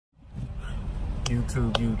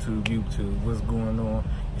YouTube, what's going on?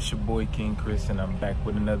 It's your boy King Chris, and I'm back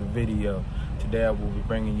with another video. Today I will be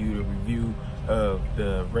bringing you the review of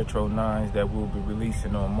the Retro 9s that we'll be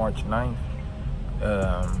releasing on March 9th.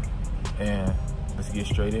 And let's get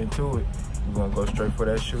straight into it. We're gonna go straight for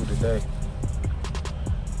that shoe today.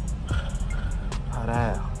 Hot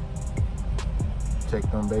out.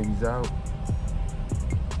 Check them babies out.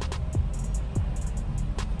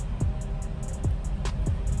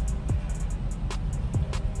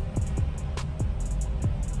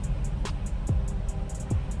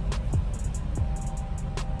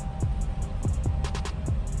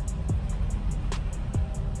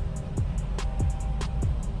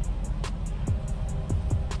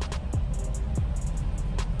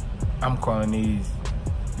 I'm calling these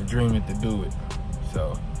the dreaming to do it.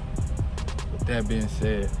 So with that being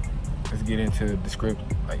said, let's get into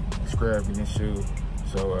describing this shoe.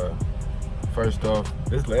 So first off,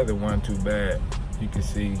 this leather wasn't too bad. You can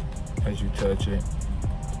see as you touch it.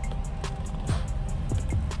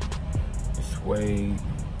 It's suede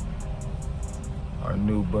or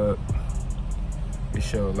nubuck. It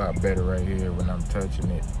shows a lot better right here when I'm touching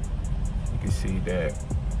it. You can see that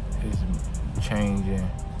it's changing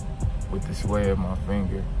with the sway of my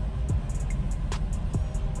finger.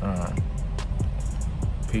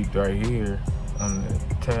 Peaked right here on the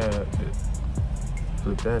tab.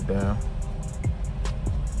 Flip that down.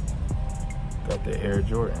 Got the Air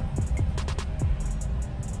Jordan.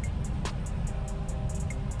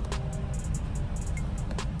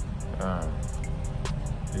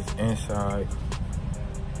 This inside,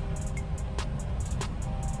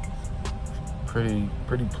 pretty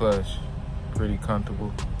plush, pretty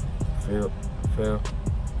comfortable. Feel.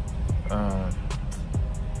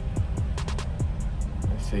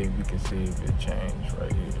 Let's see if you can see if it changed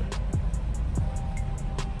right here.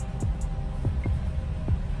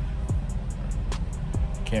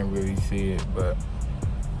 Can't really see it, but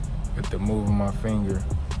with the move of my finger,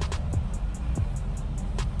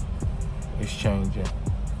 it's changing.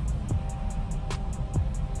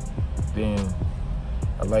 Then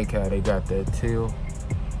I like how they got that teal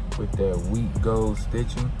with that wheat gold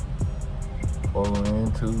stitching following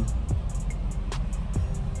into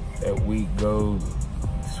that wheat gold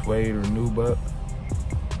suede or nubuck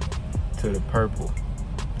to the purple,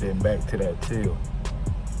 then back to that teal.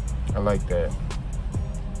 I like that.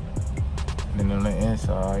 And then on the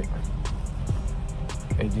inside,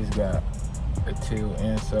 they just got a teal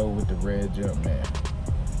insole with the red Jumpman.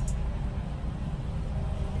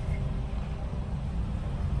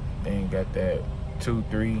 Then got that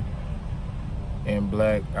 2-3 in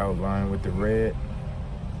black outline with the red.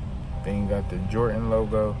 Then you got the Jordan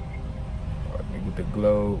logo with the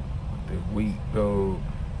globe, the wheat gold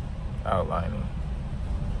outlining.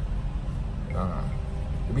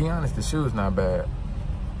 To be honest, the shoe is not bad.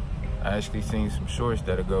 I actually seen some shorts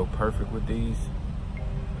that'll go perfect with these,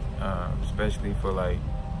 especially for like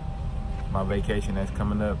my vacation that's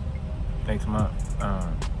coming up next month.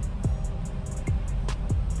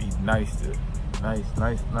 Be nice shoe.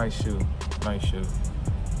 Nice shoe.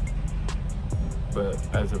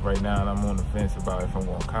 But as of right now, I'm on the fence about if I'm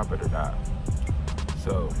gonna cop it or not.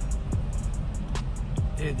 So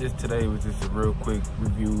today was just a real quick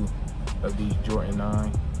review of these Jordan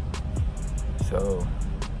 9. So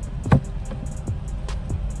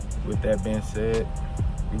with that being said,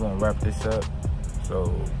 we're gonna wrap this up.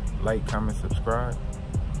 So like, comment, subscribe.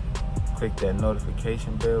 Click that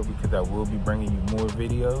notification bell because I will be bringing you more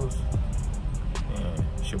videos. And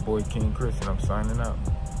it's your boy King Chris, and I'm signing out.